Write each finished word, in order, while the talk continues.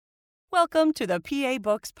Welcome to the PA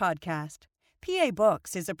Books Podcast. PA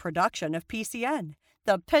Books is a production of PCN,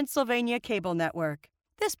 the Pennsylvania Cable Network.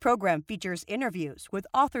 This program features interviews with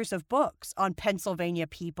authors of books on Pennsylvania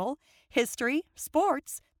people, history,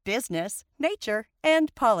 sports, business, nature,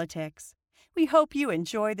 and politics. We hope you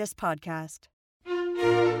enjoy this podcast.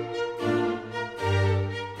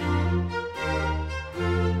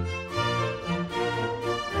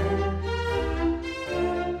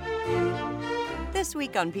 This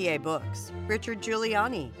week on PA Books, Richard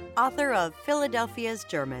Giuliani, author of Philadelphia's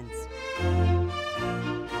Germans.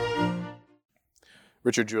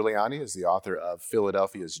 Richard Giuliani is the author of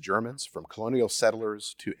Philadelphia's Germans, From Colonial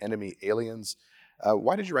Settlers to Enemy Aliens.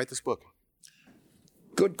 Why did you write this book?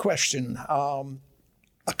 Good question.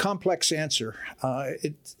 A complex answer.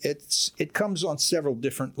 It comes on several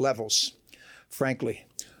different levels, frankly.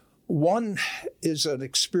 One is an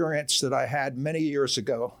experience that I had many years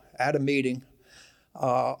ago at a meeting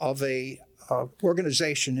of a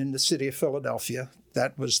organization in the city of Philadelphia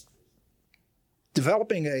that was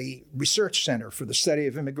developing a research center for the study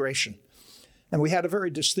of immigration. And we had a very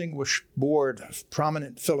distinguished board of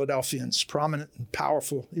prominent Philadelphians, prominent and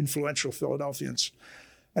powerful, influential Philadelphians.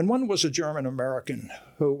 And one was a German American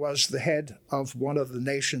who was the head of one of the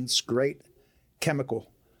nation's great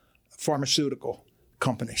pharmaceutical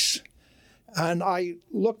companies. And I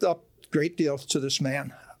looked up a great deal to this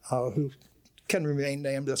man who can remain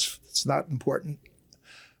named. It's not important.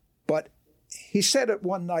 But he said it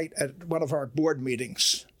one night at one of our board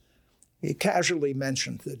meetings. He casually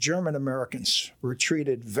mentioned that German Americans were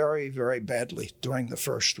treated very, very badly during the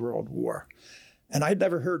First World War. And I'd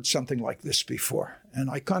never heard something like this before. And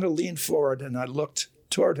I kind of leaned forward and I looked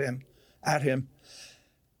toward him, at him,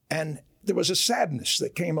 and there was a sadness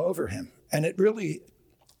that came over him. And it really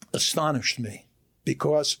astonished me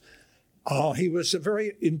because he was a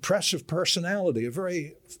very impressive personality,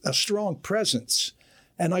 a strong presence.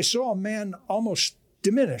 And I saw a man almost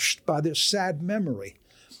diminished by this sad memory.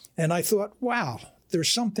 And I thought, wow,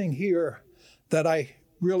 there's something here that I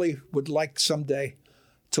really would like someday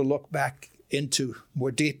to look back into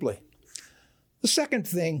more deeply. The second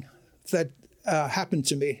thing that happened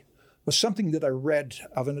to me was something that I read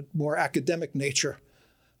of a more academic nature,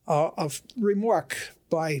 of remark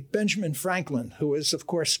by Benjamin Franklin, who is, of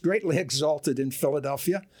course, greatly exalted in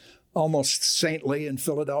Philadelphia, almost saintly in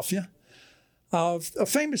Philadelphia. A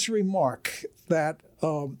famous remark that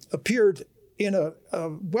appeared in a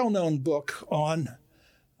well-known book on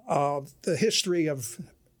the history of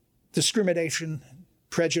discrimination,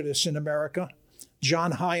 prejudice in America,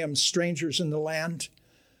 John Hyam's Strangers in the Land,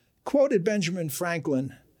 quoted Benjamin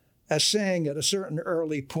Franklin as saying at a certain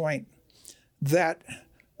early point that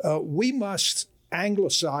we must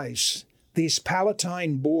anglicize these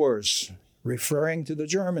Palatine Boers, referring to the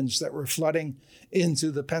Germans that were flooding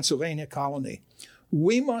into the Pennsylvania colony.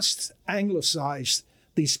 We must anglicize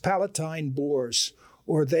these Palatine Boers,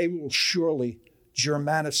 or they will surely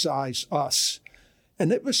Germanicize us.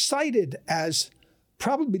 And it was cited as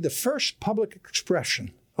probably the first public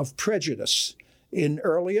expression of prejudice in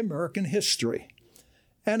early American history.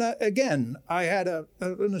 And again, I had a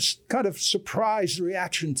kind of surprised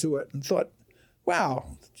reaction to it and thought,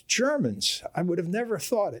 wow, Germans, I would have never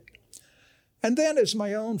thought it. And then as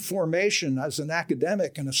my own formation as an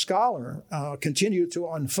academic and a scholar continued to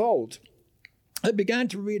unfold, I began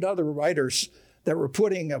to read other writers that were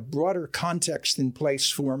putting a broader context in place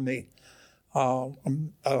for me. A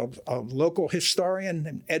local historian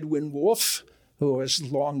named Edwin Wolfe, who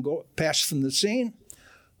has long passed from the scene,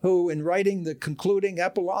 who in writing the concluding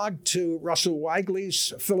epilogue to Russell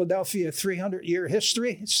Weigley's Philadelphia 300-Year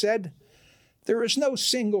History said, "There is no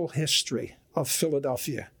single history of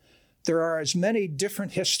Philadelphia. There are as many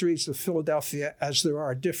different histories of Philadelphia as there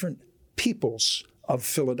are different peoples of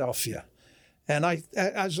Philadelphia." And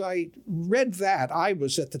as I read that, I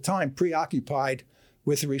was at the time preoccupied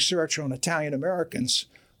with research on Italian Americans,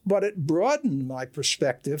 but it broadened my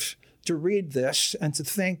perspective to read this and to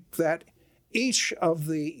think that each of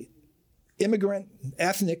the immigrant,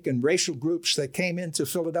 ethnic, and racial groups that came into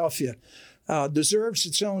Philadelphia deserves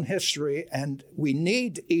its own history, and we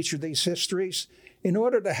need each of these histories in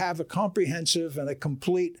order to have a comprehensive and a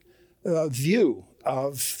complete view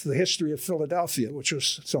of the history of Philadelphia, which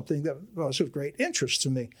was something that was of great interest to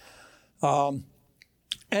me.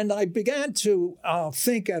 And I began to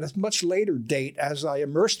think at a much later date, as I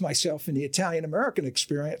immersed myself in the Italian-American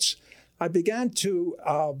experience, I began to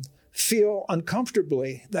feel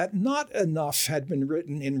uncomfortably that not enough had been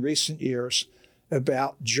written in recent years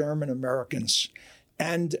about German Americans.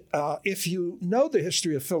 And if you know the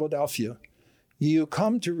history of Philadelphia, you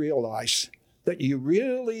come to realize that you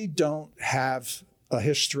really don't have a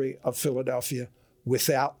history of Philadelphia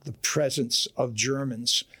without the presence of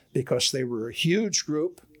Germans, because they were a huge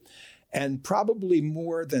group, and probably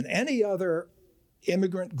more than any other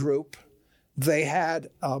immigrant group, they had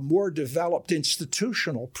a more developed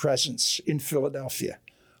institutional presence in Philadelphia,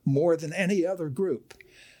 more than any other group.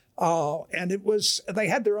 And they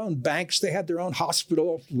had their own banks, they had their own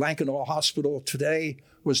hospital. Lankenau Hospital today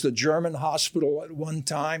was the German hospital at one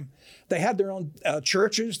time. They had their own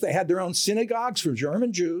churches, they had their own synagogues for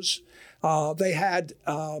German Jews. They had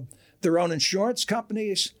their own insurance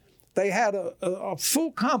companies. They had a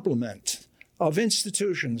full complement of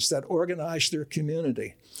institutions that organized their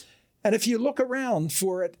community. And if you look around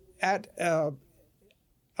for it at a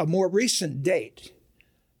more recent date,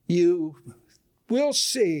 you will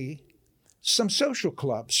see some social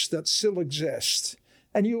clubs that still exist.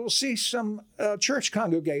 And you will see some church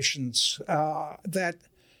congregations that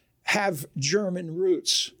have German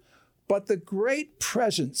roots. But the great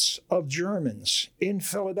presence of Germans in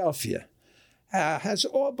Philadelphia has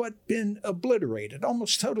all but been obliterated,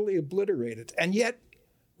 almost totally obliterated. And yet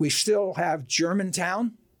we still have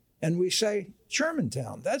Germantown, and we say,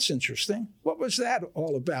 Germantown, that's interesting. What was that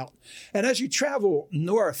all about? And as you travel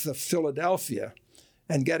north of Philadelphia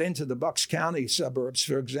and get into the Bucks County suburbs,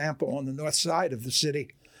 for example, on the north side of the city,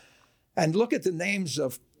 and look at the names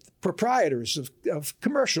of proprietors of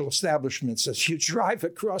commercial establishments as you drive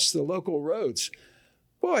across the local roads,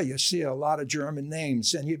 boy, you see a lot of German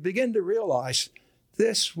names, and you begin to realize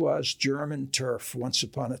this was German turf once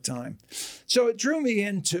upon a time. So it drew me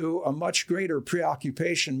into a much greater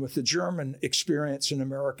preoccupation with the German experience in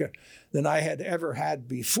America than I had ever had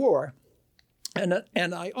before. And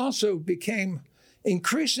I also became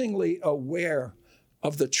increasingly aware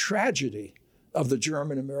of the tragedy of the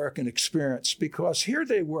German-American experience, because here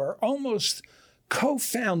they were, almost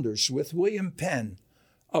co-founders with William Penn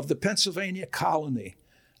of the Pennsylvania colony.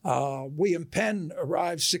 William Penn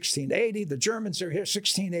arrived 1680. The Germans are here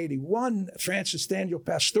 1681. Francis Daniel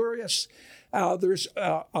Pastorius. There's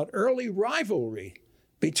an early rivalry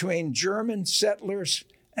between German settlers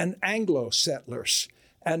and Anglo settlers.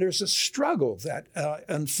 And there's a struggle that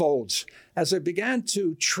unfolds. As I began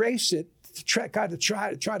to trace it, try to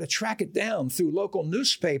track it down through local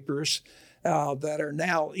newspapers that are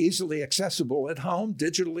now easily accessible at home,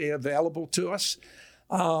 digitally available to us,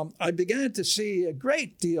 I began to see a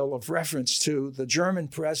great deal of reference to the German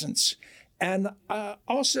presence, and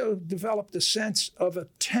also developed a sense of a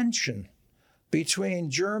tension between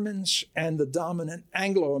Germans and the dominant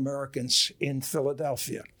Anglo-Americans in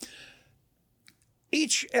Philadelphia.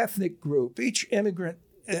 Each ethnic group, each immigrant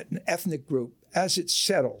ethnic group, as it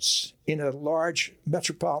settles in a large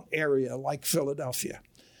metropolitan area like Philadelphia,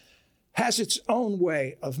 has its own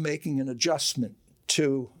way of making an adjustment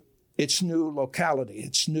to its new locality,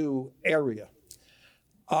 its new area.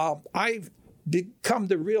 I've come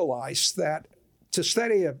to realize that to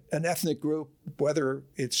study an ethnic group, whether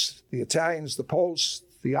it's the Italians, the Poles,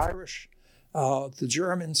 the Irish, the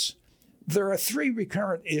Germans, there are three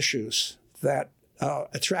recurrent issues that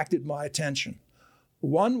attracted my attention.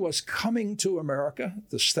 One was coming to America,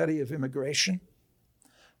 the study of immigration.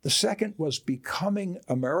 The second was becoming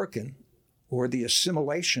American, or the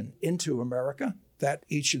assimilation into America that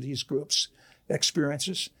each of these groups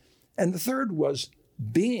experiences. And the third was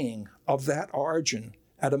being of that origin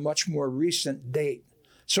at a much more recent date.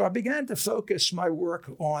 So I began to focus my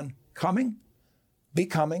work on coming,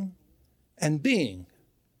 becoming, and being.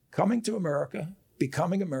 Coming to America,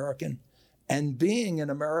 becoming American, and being an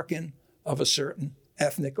American of a certain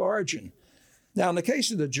ethnic origin. Now, in the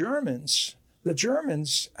case of the Germans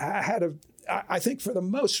had I think for the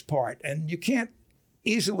most part, and you can't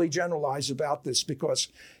easily generalize about this because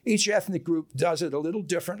each ethnic group does it a little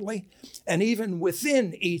differently. And even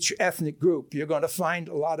within each ethnic group, you're going to find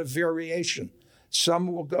a lot of variation.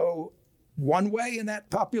 Some will go one way in that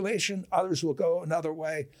population, others will go another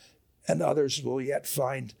way, and others will yet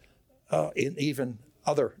find in even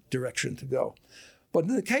other direction to go. But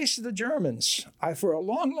in the case of the Germans, for a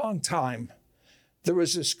long, long time, there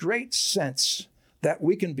was this great sense that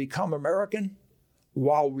we can become American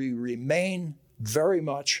while we remain very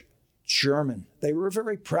much German. They were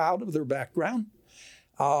very proud of their background.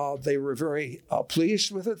 They were very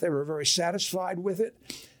pleased with it. They were very satisfied with it.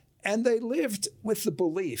 And they lived with the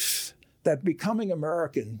belief that becoming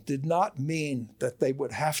American did not mean that they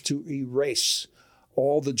would have to erase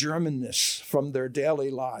all the Germanness from their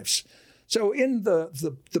daily lives. So in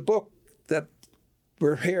the book that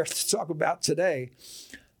we're here to talk about today,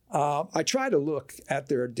 I try to look at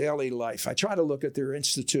their daily life. I try to look at their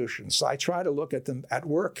institutions. I try to look at them at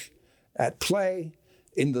work, at play,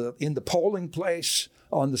 in the polling place,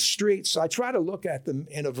 on the streets. I try to look at them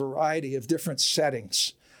in a variety of different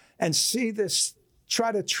settings and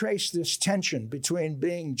try to trace this tension between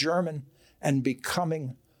being German and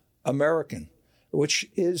becoming American, which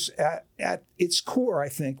is at its core, I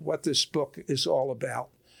think, what this book is all about,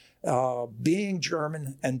 being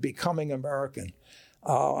German and becoming American.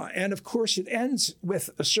 And of course, it ends with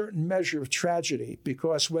a certain measure of tragedy,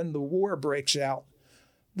 because when the war breaks out,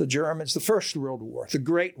 the Germans, the First World War, the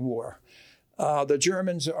Great War, the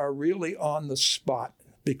Germans are really on the spot,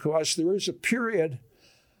 because there is a period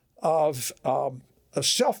of a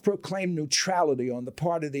self-proclaimed neutrality on the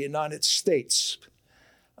part of the United States,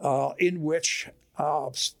 in which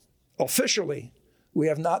officially we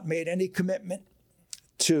have not made any commitment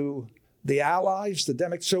to the Allies,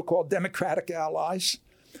 the so-called democratic Allies,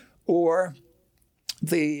 or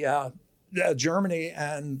the Germany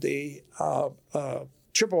and the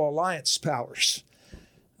Triple Alliance powers.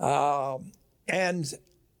 And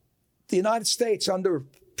the United States, under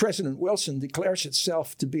President Wilson, declares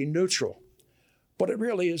itself to be neutral. But it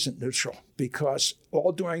really isn't neutral, because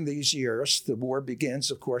all during these years, the war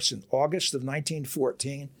begins, of course, in August of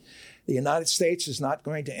 1914. The United States is not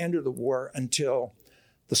going to enter the war until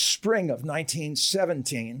the spring of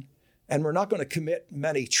 1917, and we're not going to commit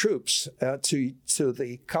many troops to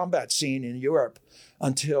the combat scene in Europe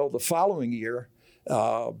until the following year.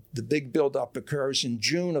 The big buildup occurs in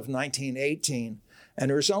June of 1918,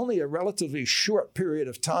 and there's only a relatively short period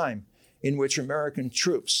of time in which American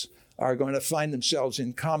troops are going to find themselves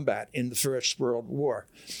in combat in the First World War,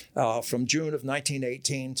 from June of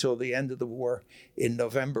 1918 till the end of the war in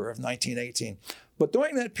November of 1918. But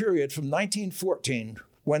during that period from 1914,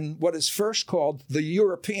 when what is first called the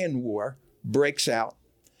European War breaks out,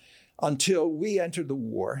 until we enter the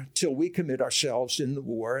war, till we commit ourselves in the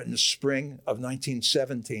war in the spring of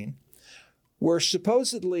 1917, we're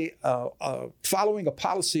supposedly following a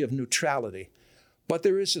policy of neutrality. But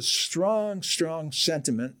there is a strong, strong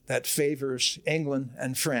sentiment that favors England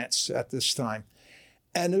and France at this time.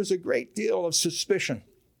 And there's a great deal of suspicion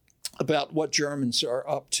about what Germans are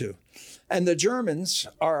up to. And the Germans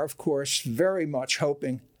are, of course, very much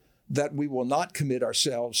hoping that we will not commit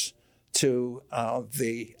ourselves to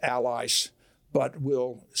the Allies, but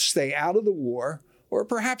will stay out of the war, or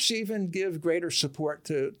perhaps even give greater support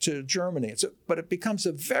to Germany. But it becomes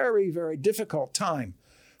a very, very difficult time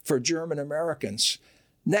for German Americans.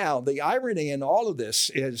 Now, the irony in all of this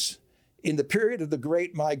is, in the period of the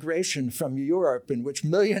Great Migration from Europe, in which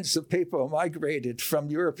millions of people migrated from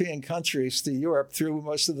European countries to Europe through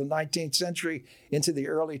most of the 19th century into the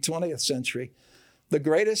early 20th century, the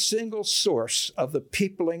greatest single source of the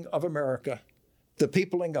peopling of America, the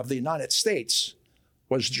peopling of the United States,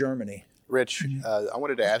 was Germany. Rich, I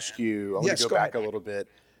wanted to ask you, I want to go back a little bit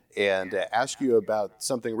and ask you about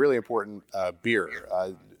something really important, beer.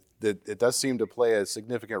 It does seem to play a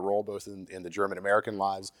significant role both in the German-American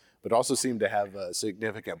lives, but also seem to have a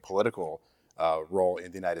significant political role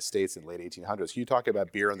in the United States in the late 1800s. Can you talk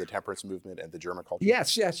about beer and the temperance movement and the German culture?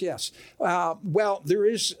 Yes. Well, there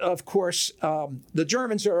is, of course, the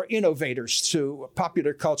Germans are innovators to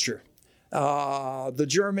popular culture. The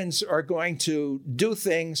Germans are going to do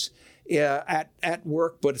things at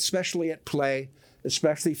work, but especially at play,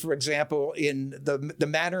 especially, for example, in the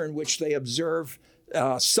manner in which they observe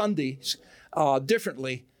Sundays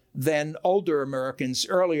differently than earlier Americans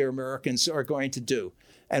are going to do.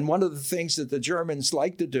 And one of the things that the Germans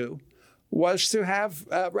liked to do was to have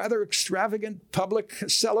rather extravagant public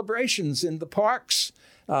celebrations in the parks.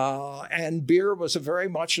 And beer was a very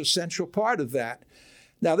much essential part of that.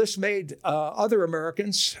 Now, this made other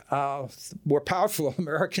Americans, more powerful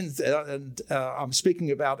Americans, and I'm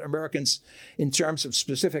speaking about Americans in terms of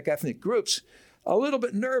specific ethnic groups, a little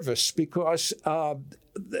bit nervous, because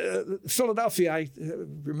Philadelphia, I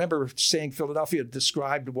remember seeing Philadelphia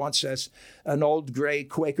described once as an old gray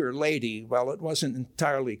Quaker lady. Well, it wasn't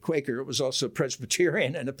entirely Quaker. It was also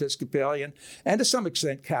Presbyterian and Episcopalian, and to some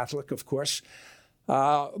extent Catholic, of course.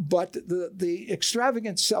 But the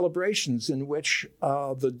extravagant celebrations in which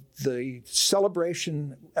the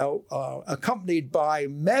celebration accompanied by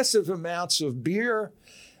massive amounts of beer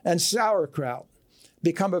and sauerkraut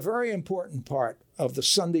become a very important part of the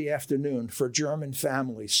Sunday afternoon for German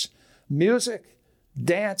families. Music,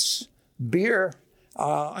 dance, beer,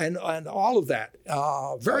 and all of that,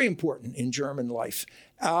 very important in German life.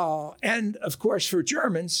 And of course, for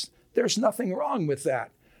Germans, there's nothing wrong with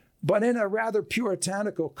that. But in a rather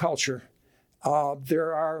puritanical culture,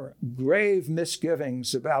 there are grave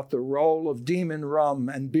misgivings about the role of demon rum,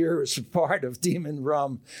 and beer is a part of demon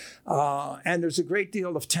rum. And there's a great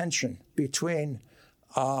deal of tension between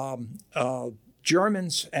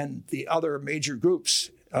Germans and the other major groups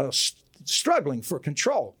struggling for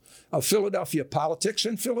control of Philadelphia politics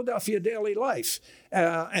and Philadelphia daily life.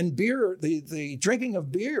 And beer, the drinking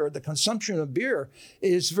of beer, the consumption of beer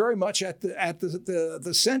is very much at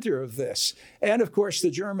the center of this. And of course,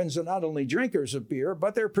 the Germans are not only drinkers of beer,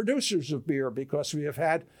 but they're producers of beer, because we have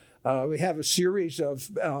a series of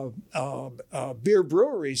beer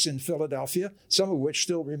breweries in Philadelphia, some of which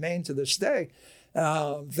still remain to this day,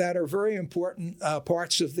 that are very important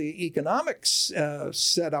parts of the economics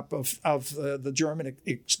setup of the German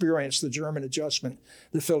experience, the German adjustment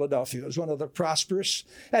to Philadelphia. It was one of the prosperous,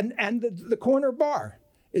 and the corner bar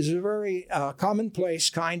is a very commonplace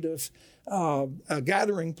kind of a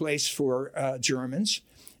gathering place for Germans,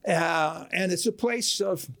 and it's a place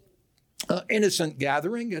of innocent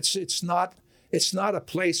gathering. It's not a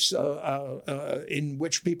place in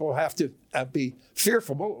which people have to be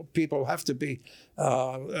fearful. People have to be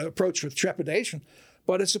approached with trepidation.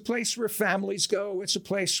 But it's a place where families go. It's a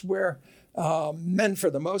place where men, for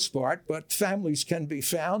the most part, but families can be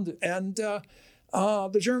found. And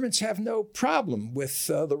the Germans have no problem with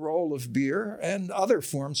the role of beer and other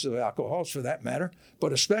forms of alcohols, for that matter,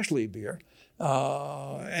 but especially beer.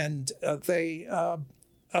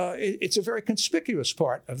 It's a very conspicuous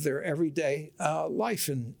part of their everyday life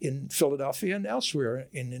in Philadelphia and elsewhere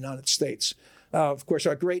in the United States. Of course,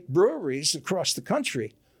 our great breweries across the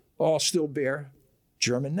country all still bear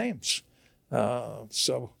German names.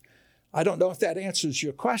 So I don't know if that answers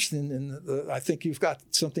your question, and I think you've got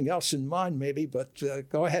something else in mind maybe, but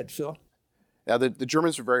go ahead, Phil. Now, the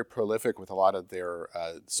Germans are very prolific with a lot of their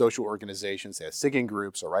social organizations. They have singing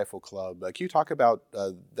groups, a rifle club. Can you talk about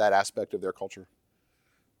that aspect of their culture?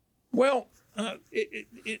 Well, I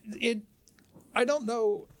don't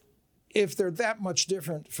know if they're that much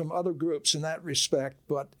different from other groups in that respect,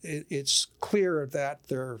 but it's clear that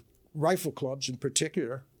their rifle clubs in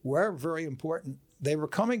particular were very important. They were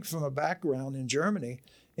coming from a background in Germany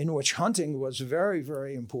in which hunting was very,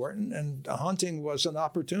 very important, and hunting was an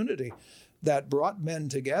opportunity that brought men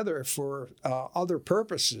together for other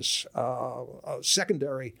purposes,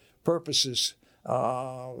 secondary purposes.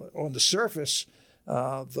 On the surface,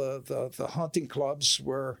 the hunting clubs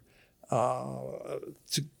were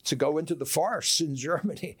to go into the forests in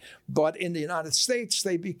Germany, but in the United States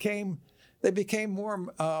they became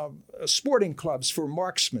more sporting clubs for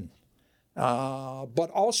marksmen, but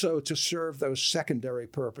also to serve those secondary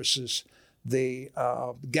purposes, the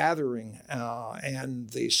gathering and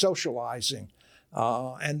the socializing.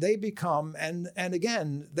 And they become, and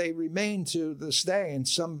again, they remain to this day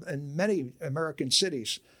in many American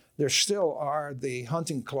cities. There still are the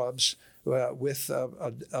hunting clubs with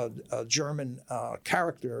a German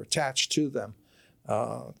character attached to them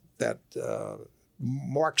that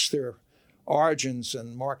marks their origins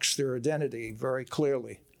and marks their identity very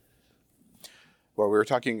clearly. Well, we were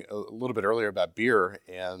talking a little bit earlier about beer,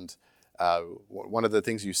 and one of the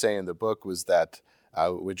things you say in the book was that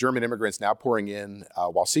with German immigrants now pouring in,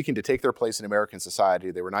 while seeking to take their place in American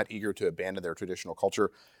society, they were not eager to abandon their traditional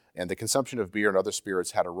culture, and the consumption of beer and other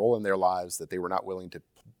spirits had a role in their lives that they were not willing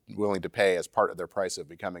to pay as part of their price of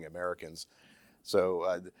becoming Americans.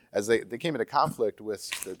 So as they came into conflict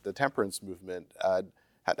with the temperance movement,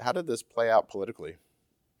 how did this play out politically?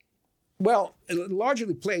 Well, it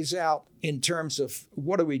largely plays out in terms of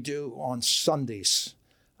what do we do on Sundays.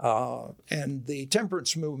 And the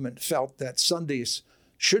temperance movement felt that Sundays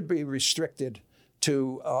should be restricted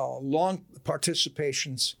to long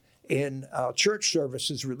participations in church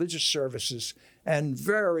services, religious services, and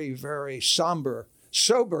very, very sober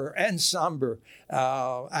and somber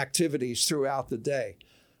activities throughout the day.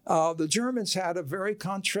 The Germans had a very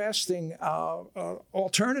contrasting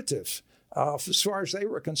alternative. As far as they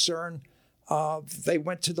were concerned, they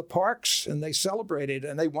went to the parks and they celebrated,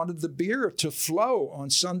 and they wanted the beer to flow on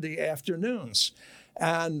Sunday afternoons.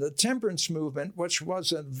 And the temperance movement, which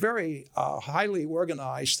was a very highly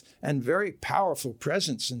organized and very powerful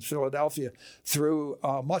presence in Philadelphia through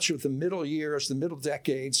much of the middle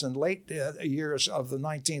decades and late years of the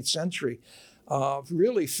 19th century,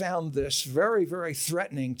 really found this very, very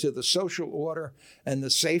threatening to the social order and the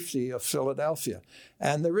safety of Philadelphia.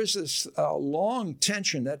 And there is this long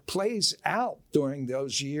tension that plays out during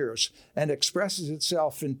those years and expresses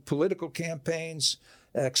itself in political campaigns,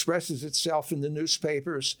 expresses itself in the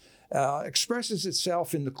newspapers, expresses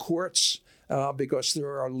itself in the courts, because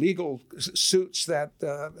there are legal suits that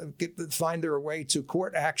find their way to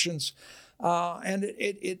court actions. And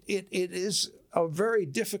it is a very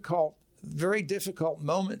difficult very difficult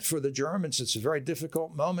moment for the Germans. It's a very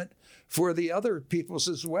difficult moment for the other peoples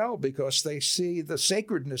as well, because they see the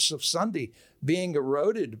sacredness of Sunday being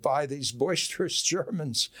eroded by these boisterous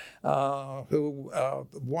Germans who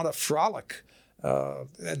want to frolic.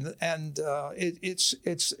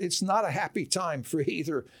 It's not a happy time for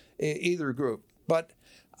either group. But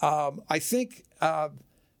I think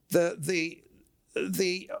the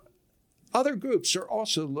other groups are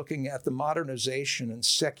also looking at the modernization and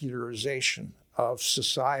secularization of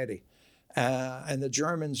society. And the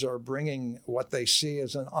Germans are bringing what they see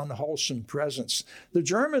as an unwholesome presence. The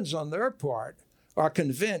Germans, on their part, are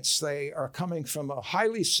convinced they are coming from a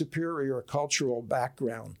highly superior cultural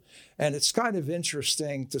background. And it's kind of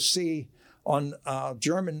interesting to see on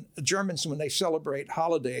Germans when they celebrate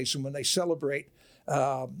holidays and when they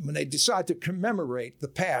decide to commemorate the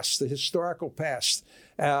past, the historical past,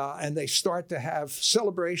 and they start to have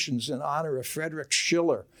celebrations in honor of Friedrich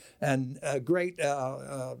Schiller and great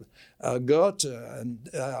Goethe and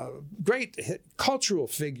great cultural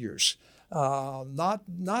figures, not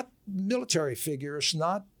military figures,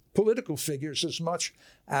 not political figures as much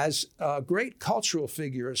as great cultural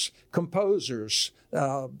figures, composers,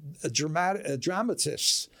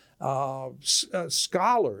 dramatists,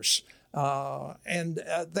 scholars. And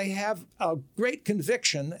they have a great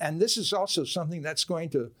conviction, and this is also something that's going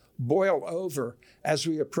to boil over as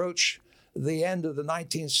we approach the end of the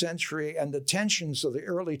 19th century and the tensions of the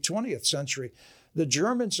early 20th century. The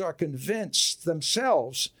Germans are convinced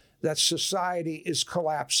themselves that society is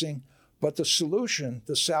collapsing, but the solution,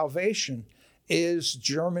 the salvation, is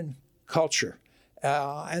German culture.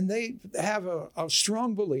 And they have a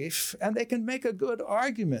strong belief, and they can make a good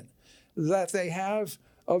argument that they have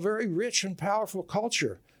a very rich and powerful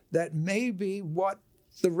culture that may be what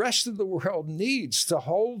the rest of the world needs to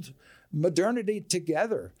hold modernity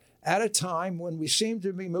together at a time when we seem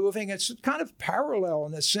to be moving. It's kind of parallel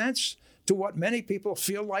in a sense to what many people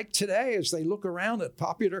feel like today as they look around at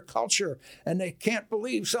popular culture and they can't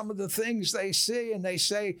believe some of the things they see, and they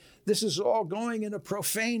say, this is all going in a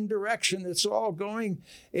profane direction. It's all going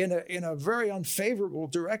in a very unfavorable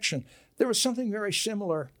direction. There was something very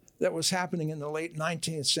similar that was happening in the late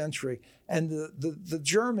 19th century. And the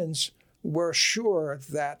Germans were sure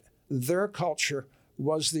that their culture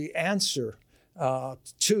was the answer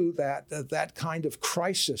to that kind of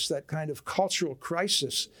crisis, that kind of cultural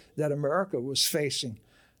crisis that America was facing.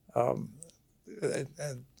 And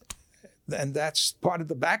that's part of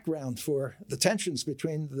the background for the tensions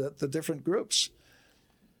between the different groups.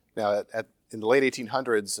 Now, in the late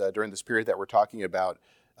 1800s, during this period that we're talking about,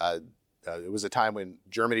 it was a time when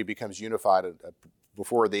Germany becomes unified.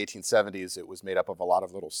 Before the 1870s, it was made up of a lot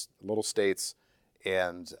of little states,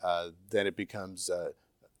 and then it becomes a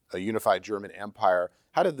unified German empire.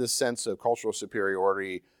 How did this sense of cultural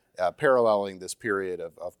superiority, paralleling this period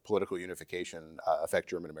of political unification, affect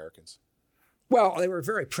German Americans? Well, they were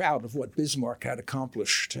very proud of what Bismarck had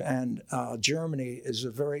accomplished, and Germany is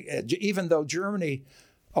even though Germany,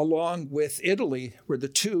 along with Italy, were the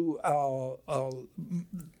two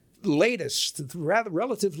latest, rather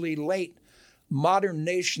relatively late modern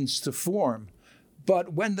nations to form.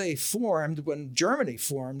 But when Germany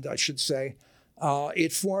formed, I should say,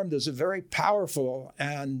 it formed as a very powerful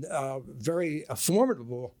and very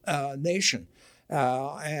formidable nation.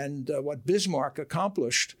 And what Bismarck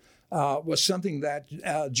accomplished was something that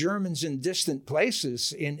Germans in distant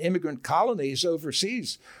places, in immigrant colonies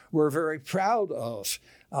overseas, were very proud of.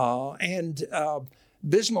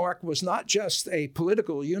 Bismarck was not just a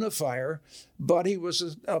political unifier, but he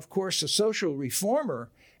was, of course, a social reformer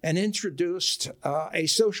and introduced a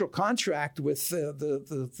social contract with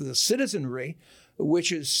the citizenry,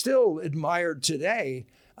 which is still admired today,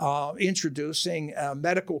 introducing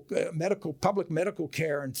public medical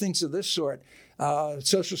care and things of this sort,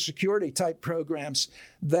 Social Security type programs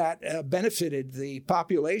that benefited the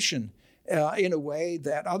population in a way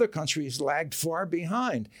that other countries lagged far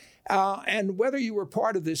behind. And whether you were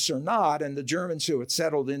part of this or not, and the Germans who had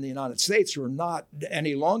settled in the United States were not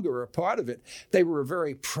any longer a part of it, they were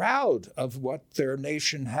very proud of what their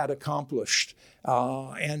nation had accomplished.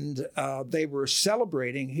 And they were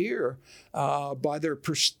celebrating here by their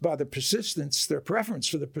persistence, their preference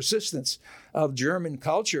for the persistence of German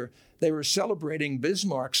culture. They were celebrating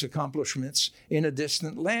Bismarck's accomplishments in a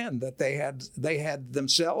distant land that they had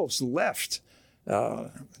themselves left.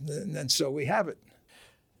 And so we have it.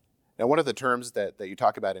 Now, one of the terms that you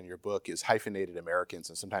talk about in your book is hyphenated Americans,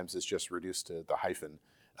 and sometimes it's just reduced to the hyphen.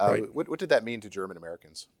 Right. What did that mean to German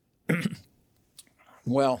Americans?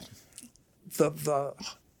 Well, the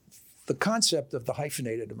concept of the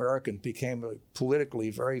hyphenated American became a politically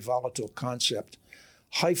very volatile concept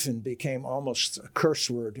hyphen became almost a curse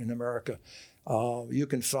word in America. You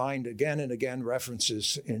can find again and again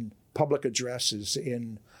references in public addresses,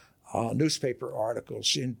 in newspaper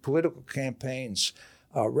articles, in political campaigns,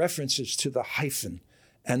 references to the hyphen.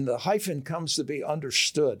 And the hyphen comes to be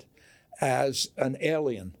understood as an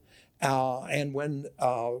alien. And when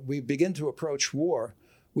we begin to approach war,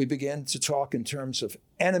 we begin to talk in terms of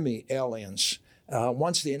enemy aliens.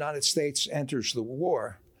 Once the United States enters the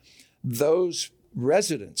war, those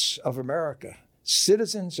residents of America,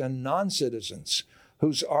 citizens and non-citizens,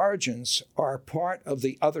 whose origins are part of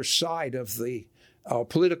the other side of the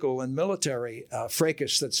political and military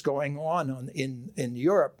fracas that's going on in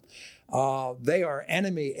Europe, they are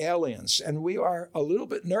enemy aliens. And we are a little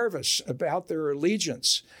bit nervous about their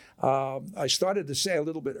allegiance. I started to say a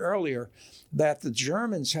little bit earlier that the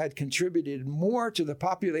Germans had contributed more to the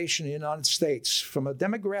population of the United States from a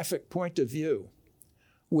demographic point of view.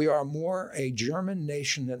 We are more a German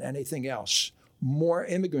nation than anything else. More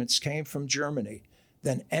immigrants came from Germany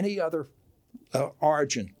than any other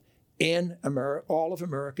origin in all of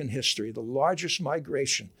American history. The largest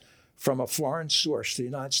migration from a foreign source to the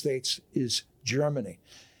United States is Germany.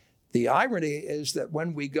 The irony is that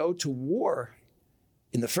when we go to war,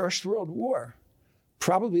 in the First World War,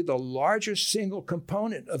 probably the largest single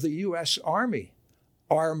component of the U.S. Army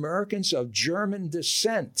are Americans of German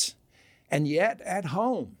descent. And yet at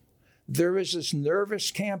home, there is this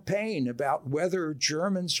nervous campaign about whether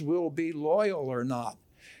Germans will be loyal or not.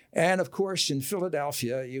 And of course, in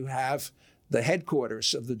Philadelphia, you have the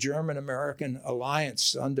headquarters of the German-American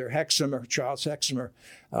Alliance under Heximer, Charles Heximer,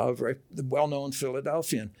 a very well-known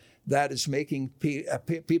Philadelphian, that is making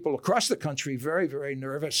people across the country very, very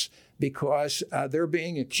nervous because they're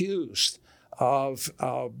being accused of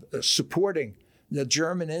supporting the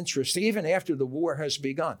German interest even after the war has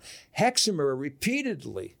begun. Heximer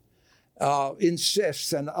repeatedly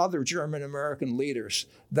insists, and other German-American leaders,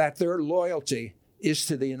 that their loyalty is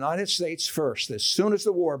to the United States first. As soon as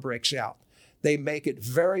the war breaks out, they make it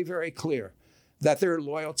very, very clear that their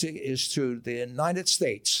loyalty is to the United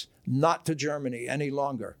States, not to Germany any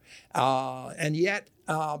longer. And yet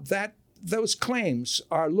those claims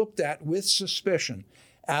are looked at with suspicion.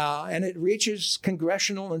 And it reaches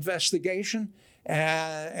congressional investigation,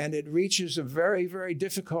 and it reaches a very, very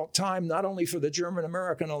difficult time, not only for the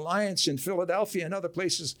German-American Alliance in Philadelphia and other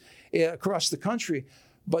places across the country,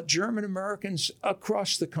 but German Americans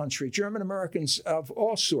across the country, German Americans of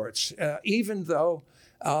all sorts, even though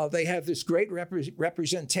they have this great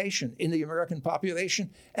representation in the American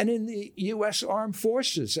population and in the U.S. Armed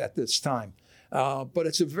Forces at this time. But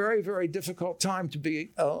it's a very, very difficult time to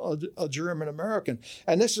be a German American.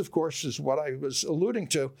 And this, of course, is what I was alluding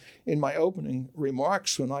to in my opening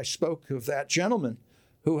remarks when I spoke of that gentleman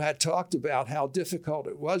who had talked about how difficult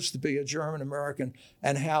it was to be a German American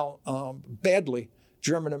and how badly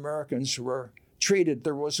German Americans were treated.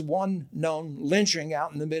 There was one known lynching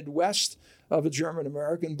out in the Midwest of a German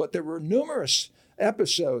American, but there were numerous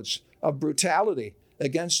episodes of brutality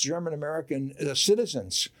against German American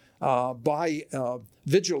citizens by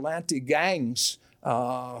vigilante gangs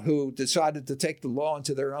who decided to take the law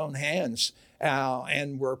into their own hands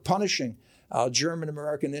and were punishing German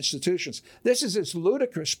American institutions. This is this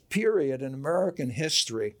ludicrous period in American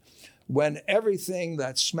history when everything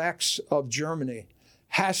that smacks of Germany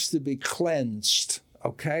has to be cleansed,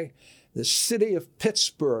 okay? The city of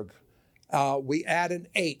Pittsburgh, we add an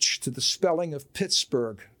H to the spelling of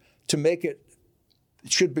Pittsburgh to make it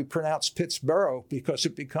should be pronounced Pittsburgh because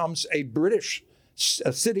it becomes a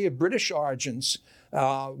city of British origins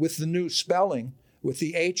with the new spelling, with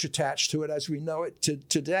the H attached to it as we know it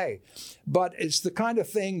today. But it's the kind of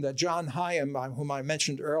thing that John Hyam, whom I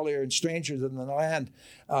mentioned earlier in Strangers in the Land,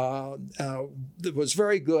 was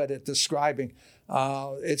very good at describing.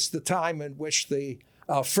 It's the time in which the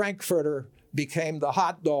Frankfurter became the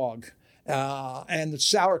hot dog and the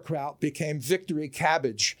sauerkraut became victory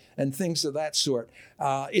cabbage and things of that sort.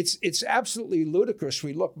 It's absolutely ludicrous.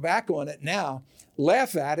 We look back on it now,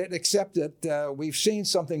 laugh at it, except that we've seen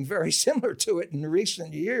something very similar to it in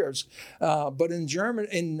recent years. But in Germany,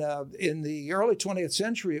 in the early 20th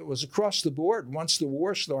century, it was across the board. Once the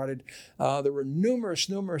war started, there were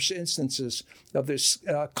numerous instances of this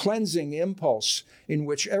cleansing impulse in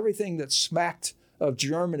which everything that smacked of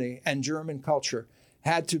Germany and German culture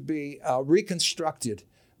had to be reconstructed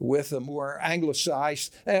with a more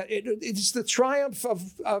anglicized. It's the triumph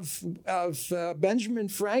of Benjamin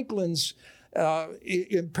Franklin's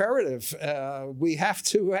imperative. We have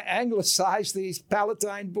to anglicize these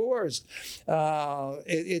Palatine Boers.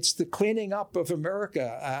 It's the cleaning up of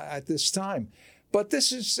America at this time. But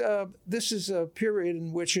this is a period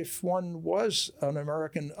in which, if one was an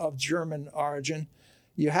American of German origin,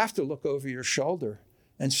 you have to look over your shoulder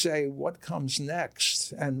and say, what comes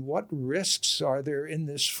next, and what risks are there in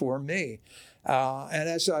this for me? And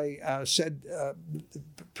as I said,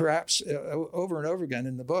 perhaps over and over again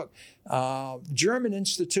in the book, German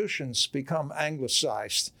institutions become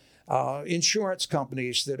anglicized. Insurance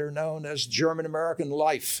companies that are known as German American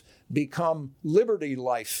Life become Liberty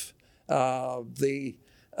Life. The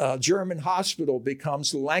German hospital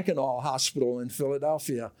becomes Lankenau Hospital in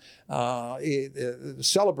Philadelphia,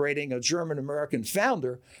 celebrating a German American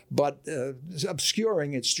founder, but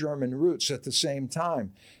obscuring its German roots at the same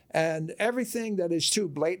time. And everything that is too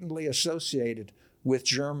blatantly associated with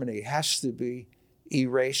Germany has to be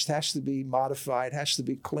erased, has to be modified, has to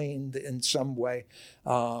be cleaned in some way,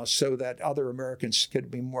 so that other Americans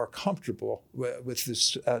could be more comfortable with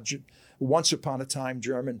this once upon a time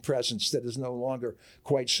German presence that is no longer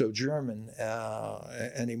quite so German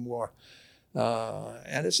anymore.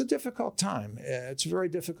 And it's a difficult time. It's a very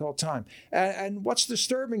difficult time. And what's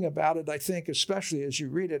disturbing about it, I think, especially as you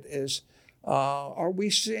read it, is are we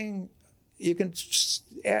seeing, you can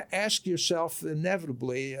ask yourself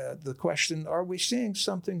inevitably the question, are we seeing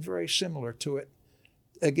something very similar to it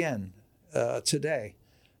again today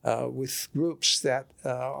with groups that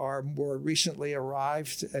are more recently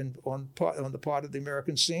arrived and on the part of the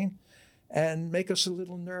American scene and make us a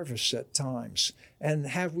little nervous at times? And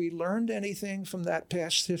have we learned anything from that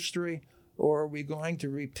past history, or are we going to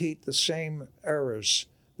repeat the same errors,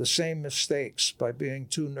 the same mistakes by being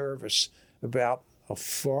too nervous about a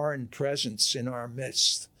foreign presence in our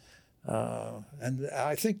midst? And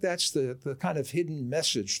I think that's the kind of hidden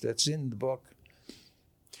message that's in the book.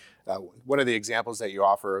 One of the examples that you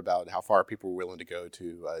offer about how far people were willing to go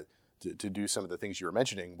to do some of the things you were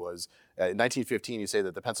mentioning was in 1915, you say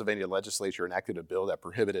that the Pennsylvania legislature enacted a bill that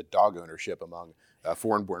prohibited dog ownership among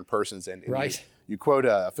foreign-born persons. And right. You quote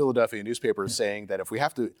a Philadelphia newspaper saying that if we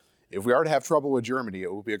are to have trouble with Germany,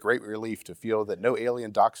 it will be a great relief to feel that no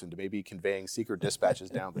alien dachshund may be conveying secret dispatches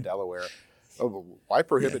down the Delaware. Oh, why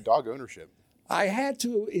prohibit dog ownership? I had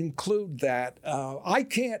to include that. I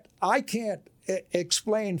can't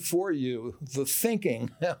explain for you the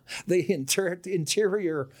thinking, the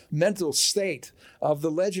interior mental state of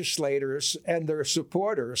the legislators and their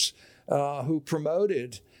supporters who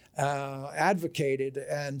promoted, advocated,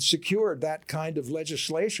 and secured that kind of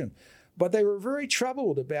legislation. But they were very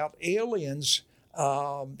troubled about aliens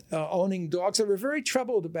owning dogs. They were very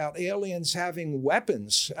troubled about aliens having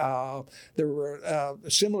weapons. There were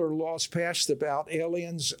similar laws passed about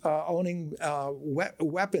aliens owning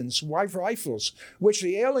weapons, rifles, which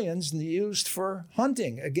the aliens used for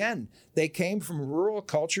hunting. Again, they came from rural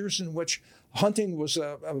cultures in which hunting was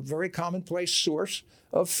a very commonplace source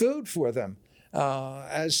of food for them.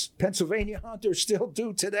 As Pennsylvania hunters still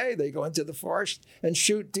do today. They go into the forest and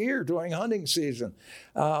shoot deer during hunting season.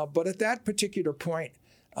 But at that particular point,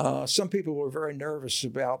 some people were very nervous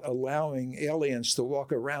about allowing aliens to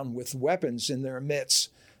walk around with weapons in their midst.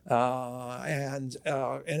 And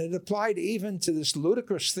it applied even to this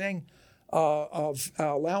ludicrous thing of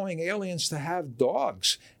allowing aliens to have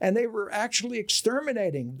dogs. And they were actually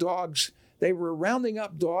exterminating dogs. They were rounding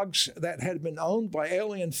up dogs that had been owned by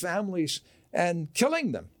alien families and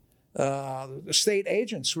killing them. The state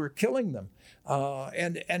agents were killing them.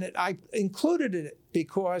 I included it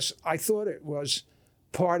because I thought it was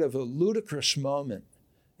part of a ludicrous moment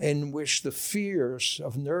in which the fears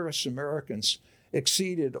of nervous Americans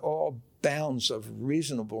exceeded all bounds of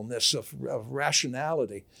reasonableness, of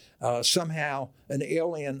rationality. Somehow an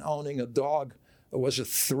alien owning a dog was a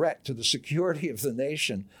threat to the security of the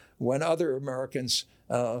nation when other Americans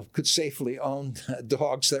could safely own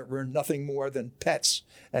dogs that were nothing more than pets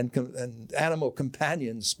and animal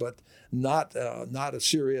companions, but not a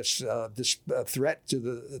serious threat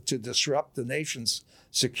to disrupt the nation's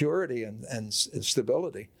security and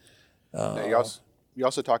stability. You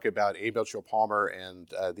also talk about A. Mitchell Palmer and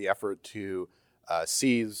the effort to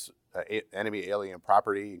seize enemy alien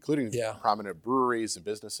property, including prominent breweries and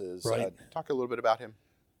businesses. Right. Talk a little bit about him.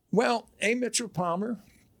 Well, A. Mitchell Palmer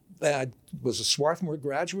was a Swarthmore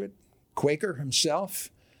graduate, Quaker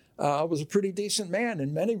himself, was a pretty decent man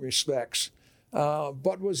in many respects,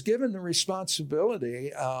 but was given the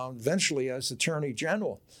responsibility, eventually as Attorney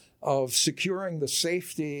General, of securing the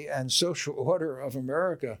safety and social order of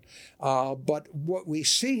America. But what we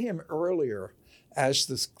see him earlier as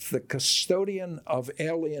the custodian of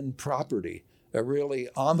alien property, a really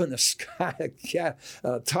ominous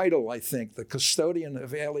title, I think, the custodian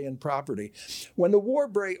of alien property. When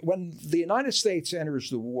the United States enters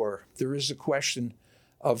the war, there is a question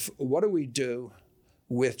of what do we do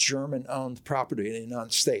with German-owned property in the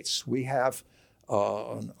United States. We have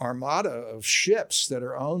an armada of ships that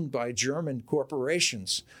are owned by German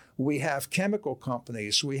corporations. We have chemical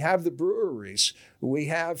companies. We have the breweries. We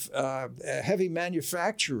have heavy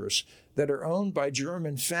manufacturers that are owned by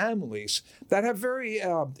German families that have very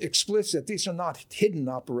explicit, these are not hidden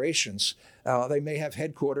operations. They may have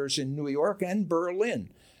headquarters in New York and Berlin.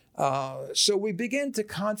 So we begin to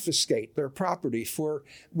confiscate their property for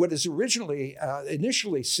what is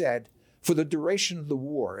initially said for the duration of the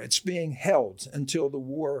war. It's being held until the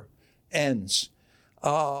war ends.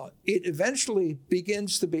 It eventually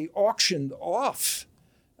begins to be auctioned off.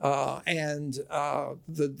 And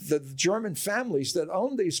the German families that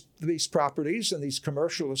owned these properties and these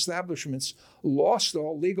commercial establishments lost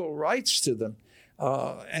all legal rights to them.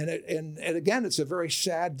 And again, it's a very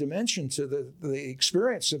sad dimension to the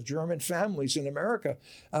experience of German families in America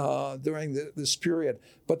during this period.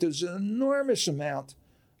 But there's an enormous amount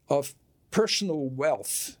of personal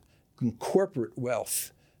wealth and corporate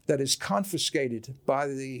wealth that is confiscated by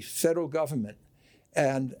the federal government.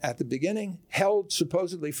 And at the beginning, held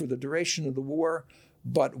supposedly for the duration of the war,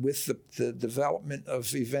 but with the development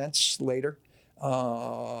of events later,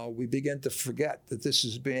 we begin to forget that this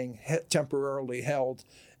is being temporarily held,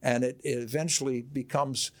 and it eventually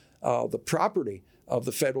becomes the property of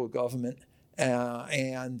the federal government,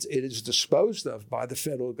 and it is disposed of by the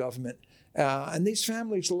federal government. And these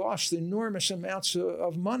families lost enormous amounts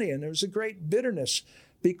of money, and there was a great bitterness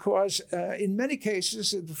because in many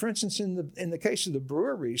cases, for instance, in the case of the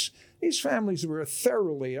breweries, these families were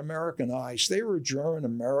thoroughly Americanized. They were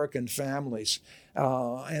German-American families,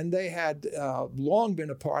 and they had long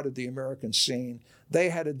been a part of the American scene. They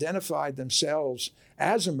had identified themselves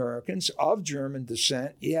as Americans of German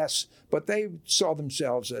descent, yes, but they saw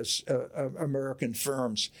themselves as American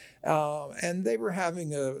firms. And they were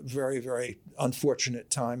having a very, very unfortunate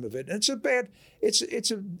time of it. And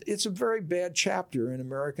it's a very bad chapter in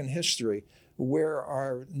American history where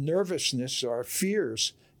our nervousness, our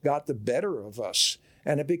fears got the better of us.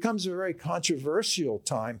 And it becomes a very controversial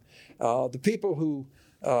time. The people who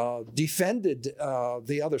defended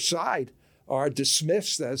the other side are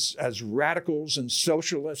dismissed as radicals and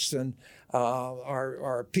socialists and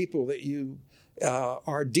are people that you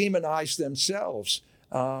are demonized themselves.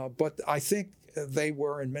 But I think they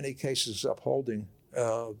were in many cases upholding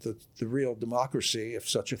the real democracy, if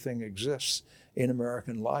such a thing exists, in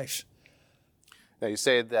American life. Now, you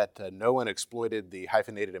say that no one exploited the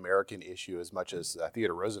hyphenated American issue as much as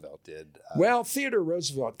Theodore Roosevelt did. Well, Theodore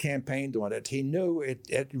Roosevelt campaigned on it. He knew it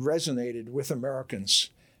resonated with Americans.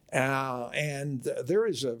 And there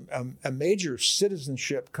is a major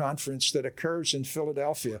citizenship conference that occurs in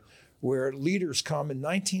Philadelphia where leaders come in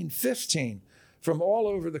 1915 from all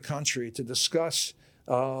over the country to discuss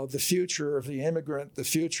the future of the immigrant, the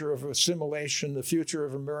future of assimilation, the future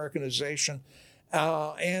of Americanization.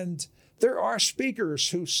 And there are speakers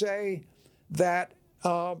who say that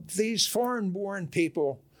these foreign-born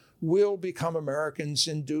people will become Americans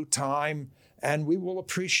in due time, and we will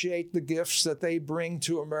appreciate the gifts that they bring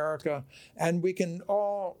to America, and we can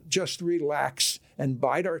all just relax and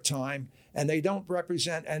bide our time, and they don't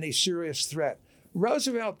represent any serious threat.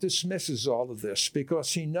 Roosevelt dismisses all of this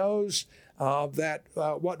because he knows that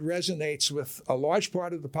what resonates with a large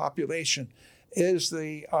part of the population is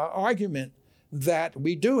the argument that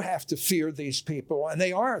we do have to fear these people, and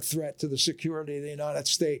they are a threat to the security of the United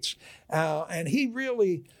States. And he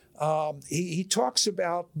really, he talks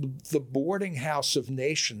about the boarding house of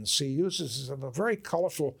nations. He uses some very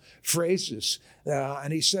colorful phrases,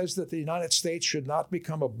 and he says that the United States should not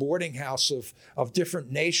become a boarding house of different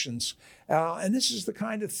nations. And this is the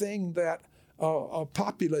kind of thing that a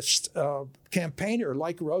populist campaigner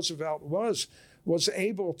like Roosevelt was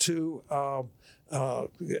able to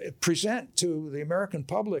present to the American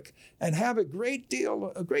public and have a great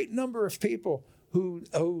number of people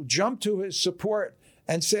who jump to his support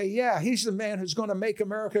and say, yeah, he's the man who's going to make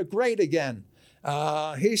America great again.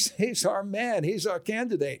 He's our man. He's our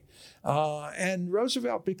candidate. And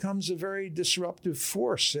Roosevelt becomes a very disruptive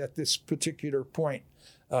force at this particular point,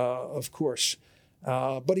 of course.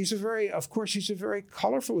 But he's a very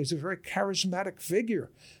colorful, he's a very charismatic figure.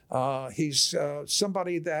 He's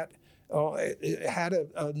somebody that had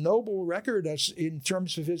a noble record in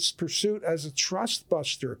terms of his pursuit as a trust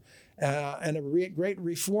buster and a great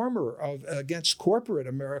reformer against corporate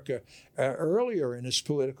America earlier in his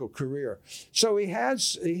political career. So he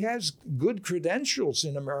has good credentials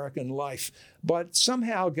in American life, but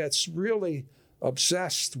somehow gets really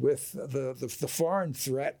obsessed with the foreign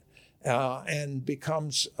threat and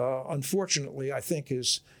becomes, unfortunately, I think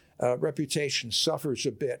his reputation suffers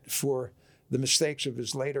a bit for the mistakes of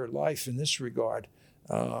his later life in this regard.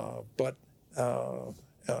 But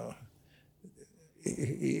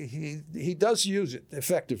he does use it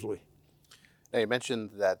effectively. Now, you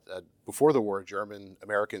mentioned that before the war, German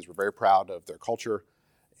Americans were very proud of their culture.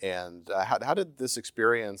 And how did this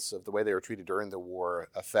experience of the way they were treated during the war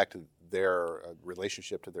affect their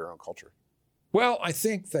relationship to their own culture? Well, I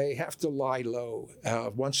think they have to lie low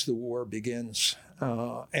once the war begins.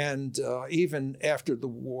 And even after the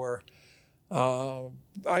war,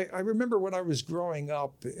 I remember when I was growing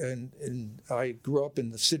up, and I grew up in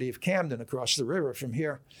the city of Camden across the river from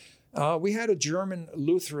here, we had a German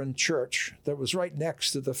Lutheran church that was right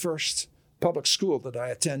next to the first public school that I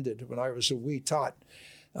attended when I was a wee tot.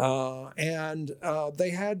 And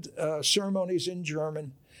they had ceremonies in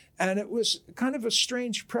German, and it was kind of a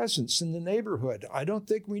strange presence in the neighborhood. I don't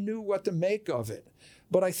think we knew what to make of it.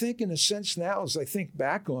 But I think in a sense now, as I think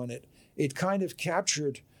back on it, it kind of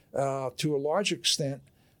captured, to a large extent,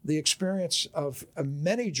 the experience of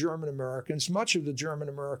many German Americans, much of the German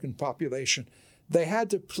American population. They had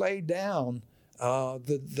to play down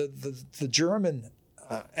the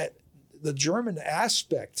German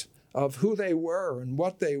aspect of who they were and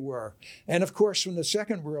what they were. And of course, when the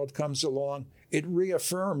Second World comes along, it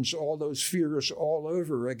reaffirms all those fears all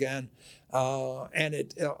over again. And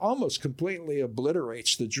it almost completely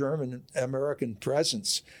obliterates the German American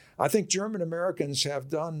presence. I think German Americans have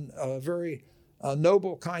done a very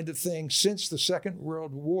noble kind of thing since the Second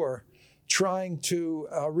World War, trying to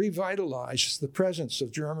revitalize the presence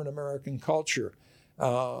of German American culture.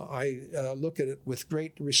 I look at it with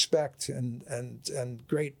great respect and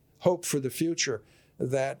great hope for the future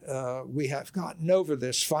that we have gotten over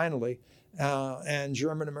this finally, and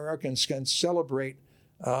German Americans can celebrate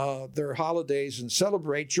their holidays and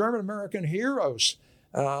celebrate German American heroes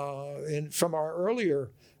from our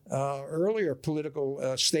earlier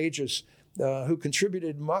political stages who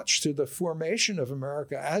contributed much to the formation of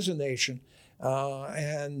America as a nation.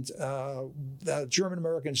 And German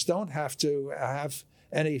Americans don't have to have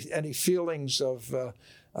any feelings of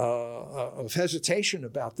hesitation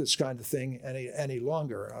about this kind of thing any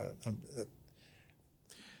longer.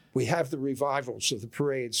 We have the revivals of the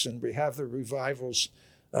parades, and we have the revivals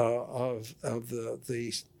of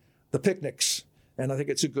the picnics, and I think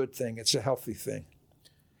it's a good thing. It's a healthy thing.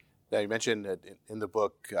 Now, you mentioned in the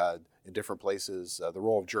book, in different places, the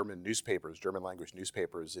role of German newspapers, German language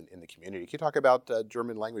newspapers in the community. Can you talk about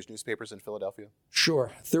German language newspapers in Philadelphia?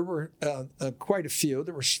 Sure. There were quite a few.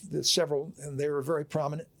 There were several, and they were very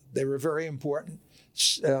prominent. They were very important.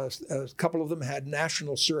 A couple of them had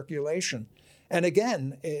national circulation. And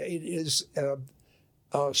again, it is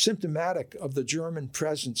symptomatic of the German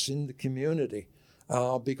presence in the community,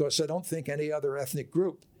 because I don't think any other ethnic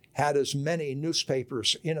group had as many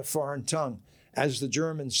newspapers in a foreign tongue as the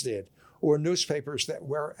Germans did, or newspapers that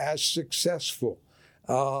were as successful.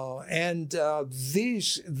 And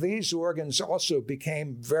these organs also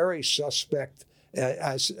became very suspect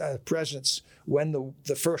as a presence when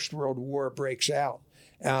the First World War breaks out.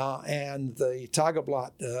 And the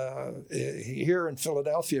Tageblatt here in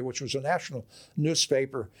Philadelphia, which was a national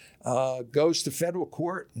newspaper, goes to federal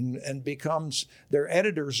court and becomes, their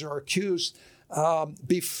editors are accused.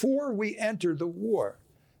 Before we entered the war,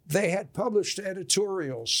 they had published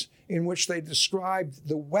editorials in which they described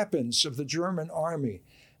the weapons of the German army,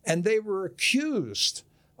 and they were accused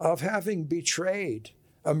of having betrayed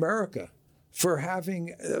America for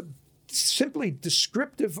having simply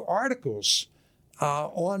descriptive articles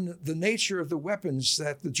on the nature of the weapons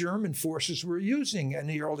that the German forces were using in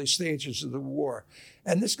the early stages of the war.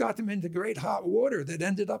 And this got them into great hot water that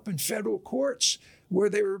ended up in federal courts, where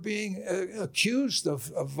they were being accused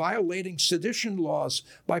of violating sedition laws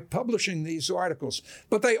by publishing these articles.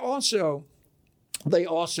 But they also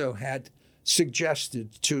had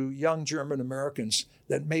suggested to young German Americans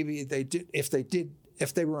that maybe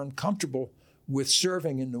if they were uncomfortable with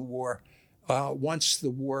serving in the war, once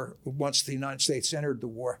the United States entered the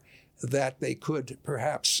war, that they could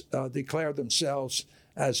perhaps declare themselves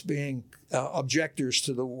as being objectors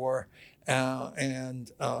to the war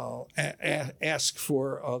and ask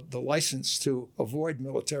for the license to avoid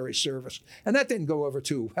military service. And that didn't go over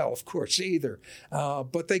too well, of course, either.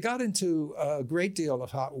 But they got into a great deal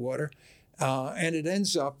of hot water, and it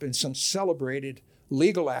ends up in some celebrated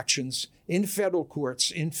legal actions in federal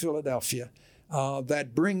courts in Philadelphia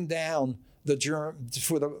that bring down to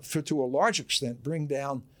a large extent, bring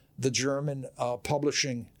down the German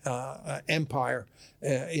publishing empire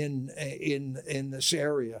in this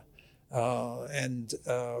area. When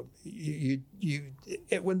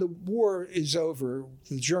the war is over,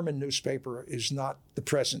 the German newspaper is not the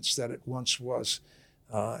presence that it once was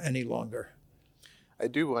any longer. I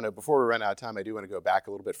do want to, before we run out of time, I do want to go back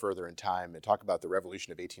a little bit further in time and talk about the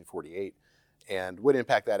Revolution of 1848 and what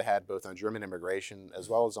impact that had both on German immigration as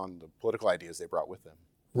well as on the political ideas they brought with them.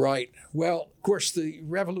 Right. Well, of course, the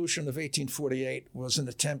Revolution of 1848 was an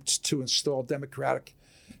attempt to install democratic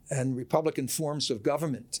and republican forms of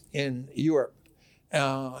government in Europe.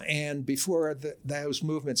 And before those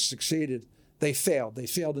movements succeeded, they failed. They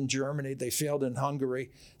failed in Germany. They failed in Hungary.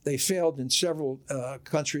 They failed in several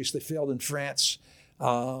countries. They failed in France.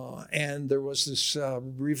 And there was this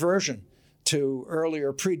reversion to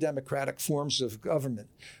earlier pre-democratic forms of government.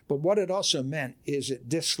 But what it also meant is it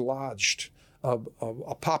dislodged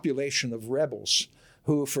a population of rebels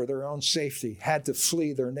who, for their own safety, had to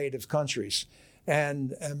flee their native countries.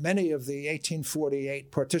 And many of the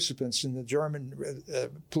 1848 participants in the German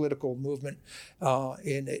political movement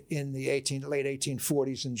in the late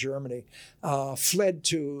 1840s in Germany fled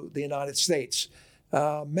to the United States.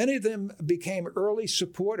 Many of them became early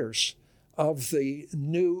supporters of the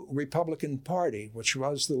new Republican Party, which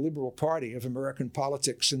was the liberal party of American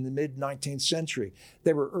politics in the mid-19th century.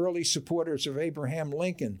 They were early supporters of Abraham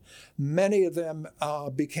Lincoln. Many of them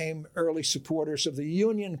became early supporters of the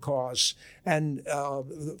Union cause and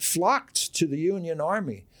flocked to the Union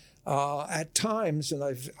Army. At times, and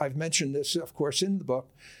I've mentioned this, of course, in the book,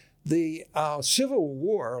 the Civil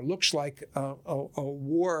War looks like a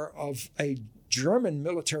war of a German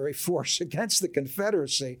military force against the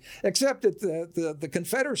Confederacy, except that the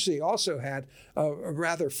Confederacy also had a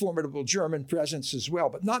rather formidable German presence as well,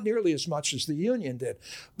 but not nearly as much as the Union did.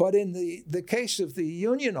 But in the case of the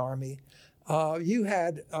Union Army, you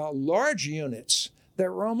had large units that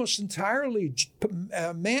were almost entirely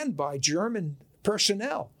manned by German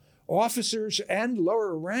personnel, officers and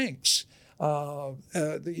lower ranks.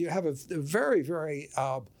 You have a very, very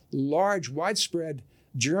large, widespread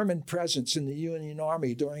German presence in the Union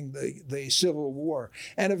Army during the Civil War,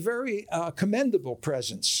 and a very commendable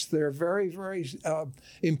presence. They're very, very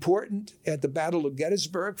important at the Battle of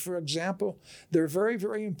Gettysburg, for example. They're very,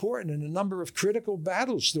 very important in a number of critical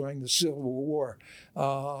battles during the Civil War.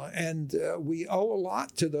 And we owe a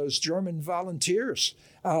lot to those German volunteers.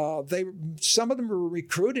 Some of them were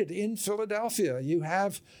recruited in Philadelphia. You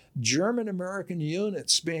have German-American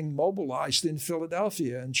units being mobilized in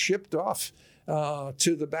Philadelphia and shipped off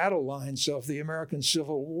to the battle lines of the American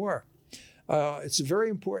Civil War. It's a very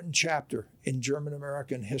important chapter in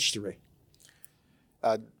German-American history.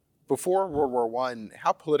 Before World War I,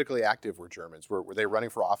 how politically active were Germans? Were they running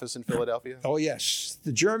for office in Philadelphia? Oh, yes.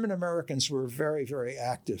 The German-Americans were very, very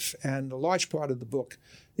active, and a large part of the book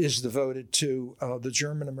is devoted to the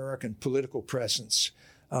German-American political presence.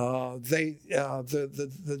 The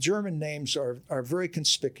German names are very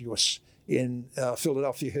conspicuous in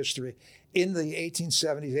Philadelphia history. In the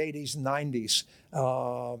 1870s, 80s, 90s,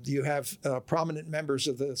 you have prominent members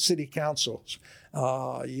of the city councils.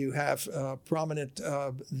 You have prominent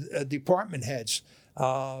department heads.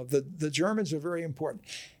 The Germans are very important.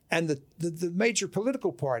 And the major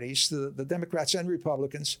political parties, the Democrats and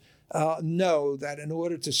Republicans, know that in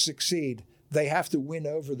order to succeed, they have to win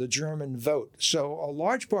over the German vote. So a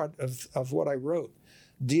large part of what I wrote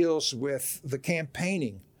deals with the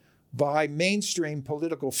campaigning by mainstream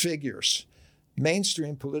political figures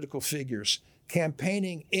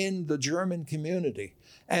campaigning in the German community.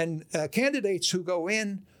 And candidates who go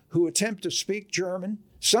in, who attempt to speak German,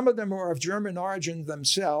 some of them are of German origin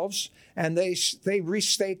themselves, and they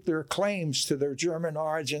restate their claims to their German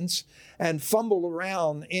origins and fumble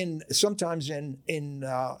around sometimes in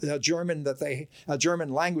German German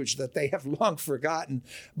language that they have long forgotten.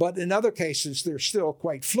 But in other cases, they're still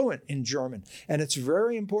quite fluent in German. And it's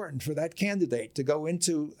very important for that candidate to go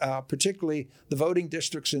into particularly the voting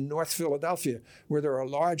districts in North Philadelphia, where there are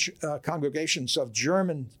large congregations of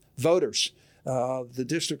German voters, the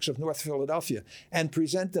districts of North Philadelphia, and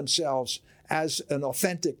present themselves as an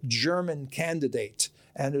authentic German candidate.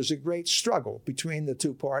 And there's a great struggle between the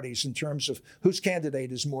two parties in terms of whose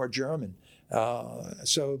candidate is more German.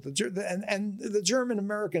 So the German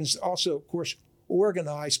Americans also, of course,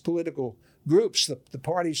 organize political groups. The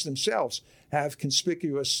parties themselves have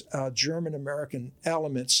conspicuous German American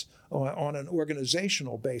elements on an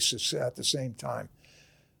organizational basis at the same time.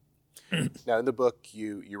 Now, in the book,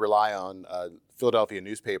 you rely on Philadelphia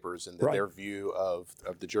newspapers and their view of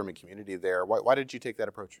the German community there. Why did you take that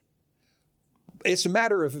approach? It's a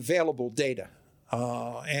matter of available data.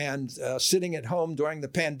 And sitting at home during the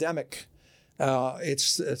pandemic,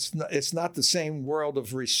 it's not the same world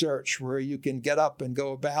of research where you can get up and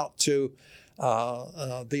go about to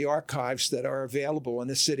the archives that are available in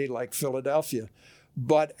a city like Philadelphia.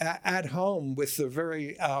 But at home, with the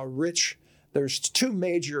very rich There's two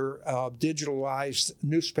major digitalized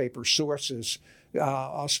newspaper sources.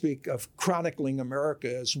 I'll speak of Chronicling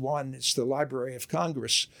America as one. It's the Library of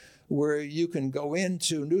Congress, where you can go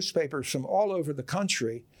into newspapers from all over the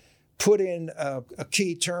country, put in a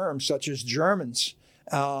key term such as Germans,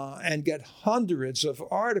 and get hundreds of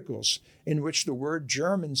articles in which the word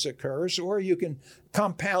Germans occurs, or you can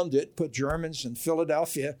compound it, put Germans in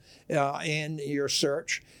Philadelphia in your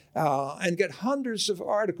search, and get hundreds of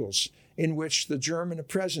articles in which the German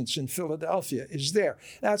presence in Philadelphia is there.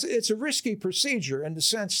 Now, it's a risky procedure in the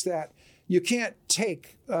sense that you can't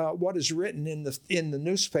take what is written in the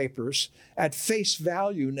newspapers at face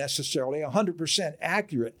value necessarily, 100%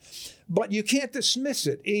 accurate, but you can't dismiss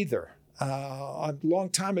it either. A long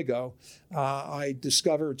time ago, I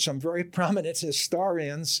discovered some very prominent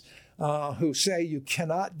historians who say you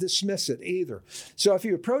cannot dismiss it either. So if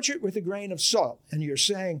you approach it with a grain of salt and you're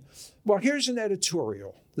saying, well, here's an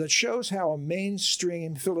editorial that shows how a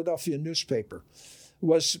mainstream Philadelphia newspaper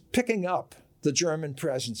was picking up the German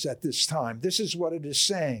presence at this time. This is what it is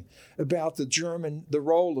saying about the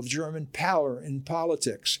role of German power in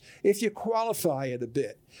politics. If you qualify it a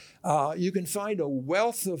bit, you can find a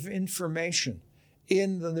wealth of information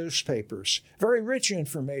in the newspapers, very rich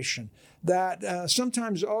information that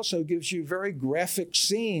sometimes also gives you very graphic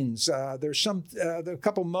scenes. There's a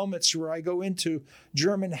couple moments where I go into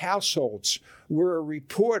German households where a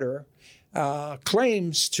reporter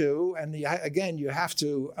claims to, and again, you have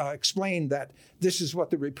to explain that this is what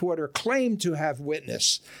the reporter claimed to have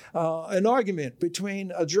witnessed, an argument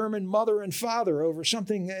between a German mother and father over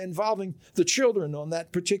something involving the children on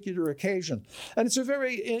that particular occasion. And it's a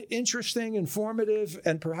very interesting, informative,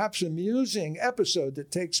 and perhaps amusing episode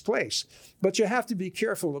that takes place. But you have to be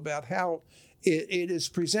careful about how it is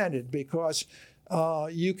presented, because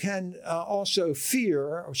you can also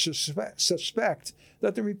fear or suspect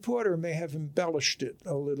that the reporter may have embellished it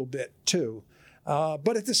a little bit too.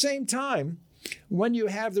 But at the same time, when you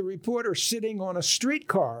have the reporter sitting on a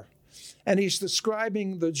streetcar and he's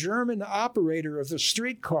describing the German operator of the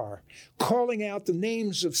streetcar, calling out the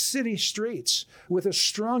names of city streets with a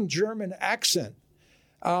strong German accent,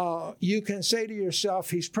 you can say to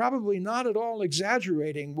yourself, he's probably not at all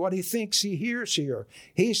exaggerating what he thinks he hears here.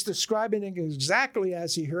 He's describing it exactly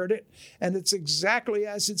as he heard it, and it's exactly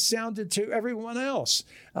as it sounded to everyone else.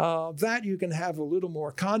 That you can have a little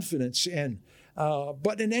more confidence in.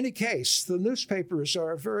 But in any case, the newspapers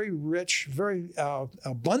are a very rich, very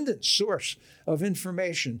abundant source of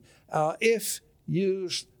information if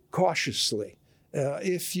used cautiously,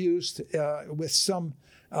 if used with some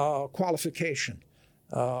qualification.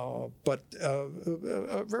 But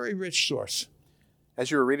a very rich source. As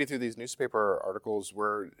you were reading through these newspaper articles,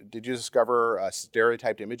 did you discover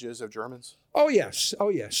stereotyped images of Germans? Oh, yes.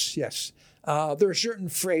 There are certain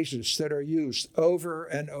phrases that are used over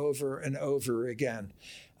and over and over again.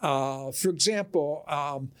 For example,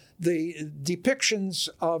 the depictions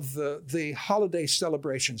of the holiday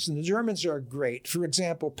celebrations, and the Germans are great. For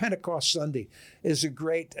example, Pentecost Sunday is a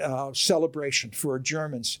great celebration for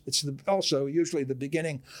Germans. It's also usually the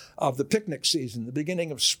beginning of the picnic season, the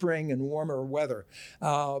beginning of spring and warmer weather.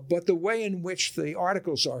 But the way in which the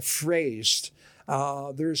articles are phrased,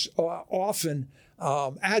 there's often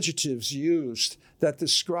adjectives used that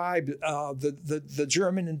describe the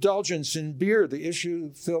German indulgence in beer, the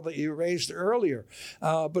issue, Phil, that you raised earlier.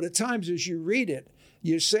 But at times as you read it,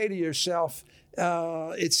 you say to yourself,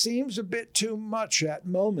 it seems a bit too much at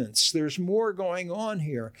moments. There's more going on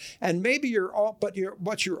here. And maybe what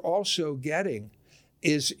you're also getting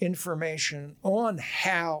is information on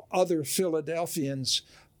how other Philadelphians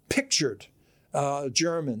pictured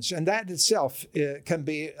Germans, and that itself can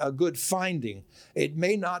be a good finding. It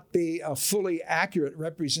may not be a fully accurate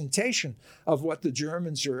representation of what the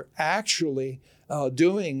Germans are actually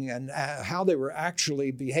doing and how they were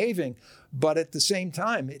actually behaving, but at the same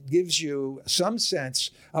time, it gives you some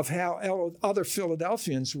sense of how other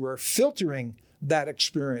Philadelphians were filtering that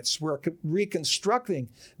experience. We're reconstructing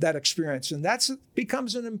that experience. And that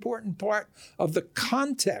becomes an important part of the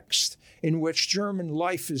context in which German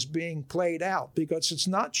life is being played out, because it's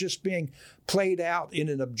not just being played out in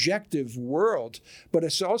an objective world, but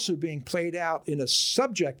it's also being played out in a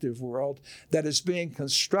subjective world that is being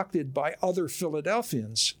constructed by other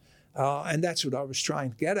Philadelphians. And that's what I was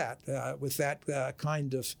trying to get at with that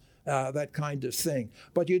kind of thing.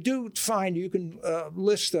 But you do find you can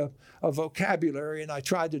list a vocabulary, and I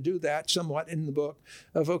tried to do that somewhat in the book,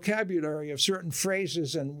 a vocabulary of certain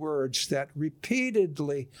phrases and words that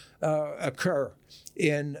repeatedly occur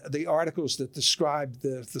in the articles that describe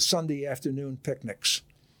the Sunday afternoon picnics.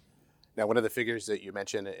 Now, one of the figures that you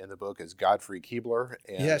mentioned in the book is Godfrey Keebler,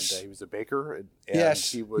 and yes. He was a baker, and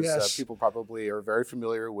yes. he was. Yes. People probably are very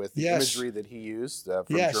familiar with the yes. imagery that he used from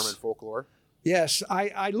yes. German folklore. Yes,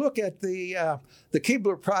 I look at the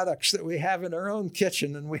Keebler products that we have in our own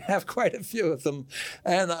kitchen, and we have quite a few of them.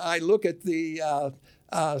 And I look at the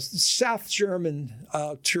South German,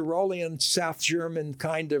 Tyrolean South German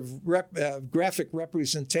kind of graphic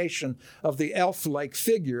representation of the elf-like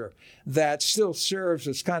figure that still serves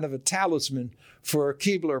as kind of a talisman for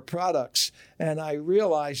Keebler products. And I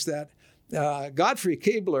realize that Godfrey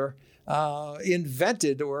Keebler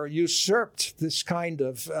invented or usurped this kind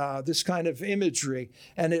of imagery,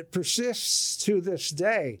 and it persists to this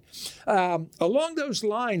day. Along those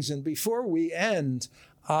lines, and before we end,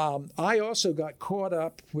 I also got caught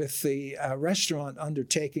up with the restaurant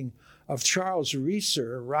undertaking of Charles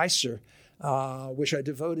Reiser, which I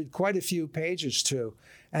devoted quite a few pages to.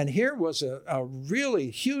 And here was a really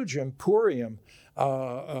huge emporium,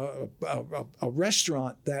 a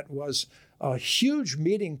restaurant that was a huge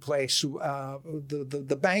meeting place.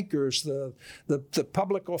 The bankers, the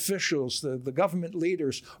public officials, the government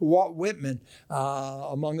leaders, Walt Whitman,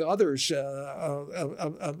 among others,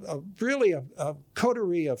 really a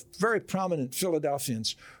coterie of very prominent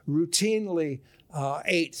Philadelphians routinely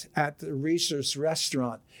ate at the Reiser's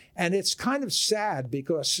restaurant. And it's kind of sad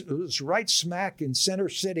because it was right smack in Center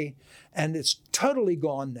City, and it's totally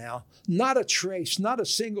gone now. Not a trace, not a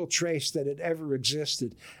single trace that it ever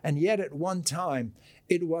existed. And yet at one time,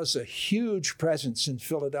 it was a huge presence in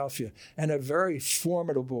Philadelphia and a very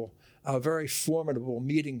formidable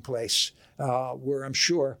meeting place where I'm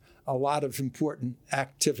sure a lot of important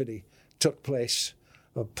activity took place,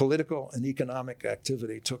 political and economic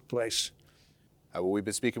activity took place. We've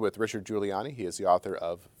been speaking with Richard Giuliani. He is the author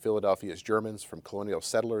of Philadelphia's Germans, From Colonial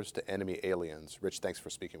Settlers to Enemy Aliens. Rich, thanks for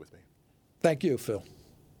speaking with me. Thank you, Phil.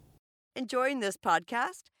 Enjoying this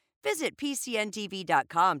podcast? Visit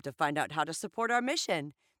PCNTV.com to find out how to support our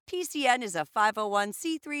mission. PCN is a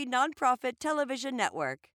 501c3 nonprofit television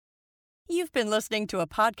network. You've been listening to a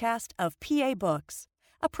podcast of PA Books,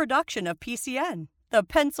 a production of PCN, the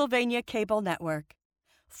Pennsylvania Cable Network.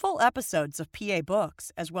 Full episodes of PA Books,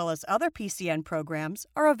 as well as other PCN programs,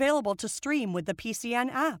 are available to stream with the PCN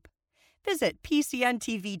app. Visit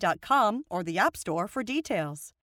PCNTV.com or the App Store for details.